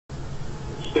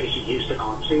Station Houston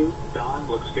on 2. Don,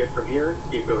 looks good from here.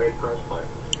 You go ahead and press play.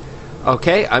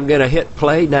 Okay, I'm going to hit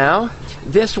play now.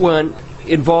 This one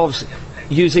involves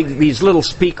using these little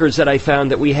speakers that I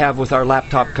found that we have with our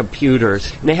laptop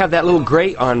computers. And they have that little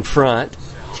grate on front.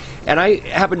 And I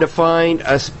happened to find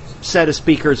a set of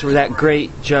speakers where that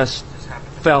grate just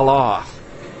fell off.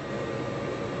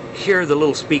 Here are the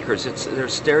little speakers. They're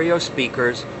stereo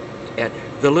speakers, and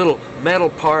the little metal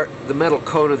part, the metal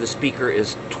cone of the speaker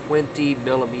is 20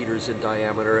 millimeters in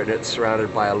diameter, and it's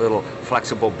surrounded by a little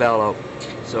flexible bellow,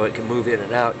 so it can move in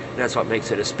and out, and that's what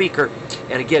makes it a speaker.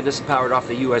 And again, this is powered off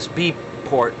the USB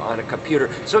port on a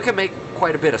computer, so it can make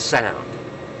quite a bit of sound.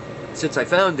 Since I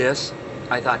found this,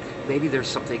 I thought maybe there's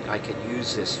something I could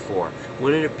use this for.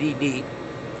 Wouldn't it be neat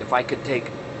if I could take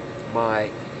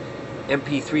my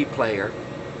MP3 player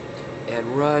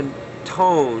and run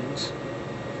tones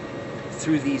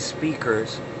through these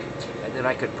speakers, and then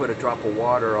I could put a drop of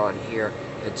water on here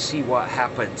and see what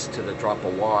happens to the drop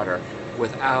of water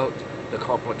without the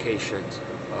complications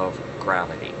of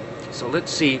gravity. So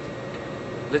let's see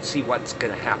what's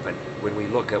going to happen when we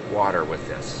look at water with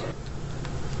this.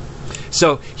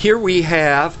 So here we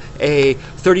have a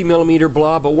 30 millimeter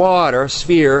blob of water,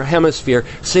 hemisphere,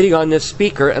 sitting on this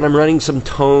speaker, and I'm running some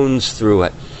tones through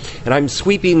it. And I'm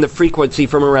sweeping the frequency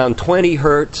from around 20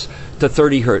 hertz to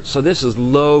 30 hertz. So this is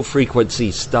low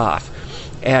frequency stuff.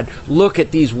 And look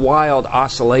at these wild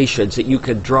oscillations that you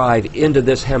can drive into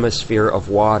this hemisphere of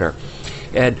water.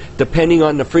 And depending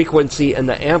on the frequency and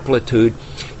the amplitude,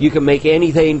 you can make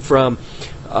anything from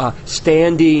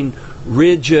standing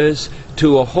ridges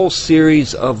to a whole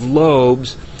series of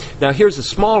lobes. Now here's a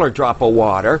smaller drop of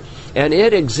water, and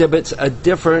it exhibits a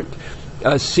different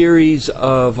series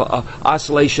of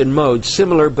oscillation modes,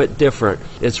 similar but different.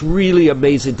 It's really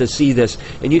amazing to see this,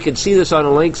 and you can see this on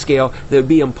a length scale that would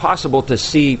be impossible to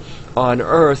see on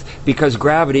Earth because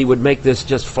gravity would make this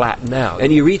just flatten out.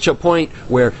 And you reach a point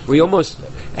where we almost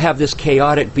have this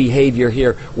chaotic behavior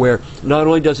here where not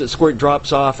only does it squirt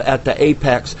drops off at the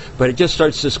apex, but it just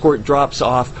starts to squirt drops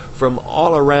off from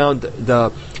all around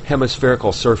the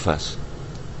hemispherical surface.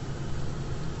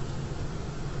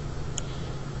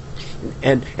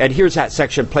 And here's that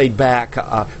section played back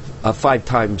 5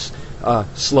 times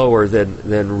slower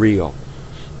than real.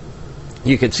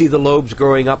 You can see the lobes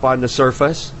growing up on the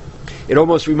surface. It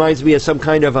almost reminds me of some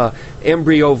kind of a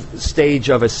embryo stage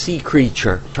of a sea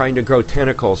creature trying to grow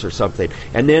tentacles or something.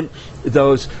 And then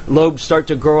those lobes start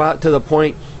to grow out to the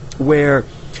point where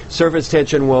surface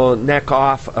tension will neck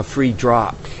off a free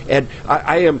drop. And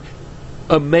I am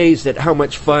amazed at how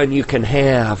much fun you can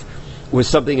have with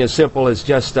something as simple as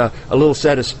just a little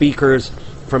set of speakers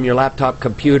from your laptop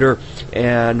computer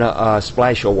and a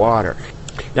splash of water.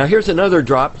 Now here's another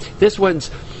drop. This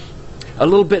one's a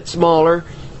little bit smaller,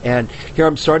 and here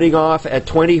I'm starting off at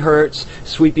 20 hertz,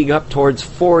 sweeping up towards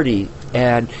 40.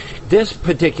 And this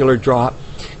particular drop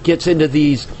gets into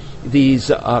these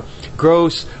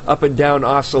gross up and down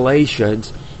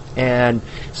oscillations and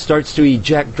starts to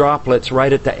eject droplets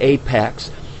right at the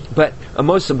apex. But a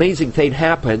most amazing thing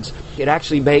happens. It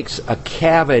actually makes a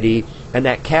cavity, and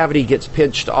that cavity gets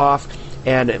pinched off,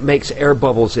 and it makes air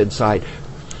bubbles inside.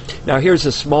 Now here's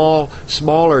a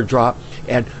smaller drop,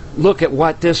 and look at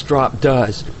what this drop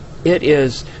does. It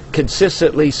is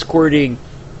consistently squirting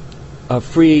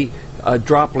free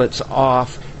droplets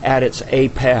off at its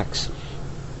apex.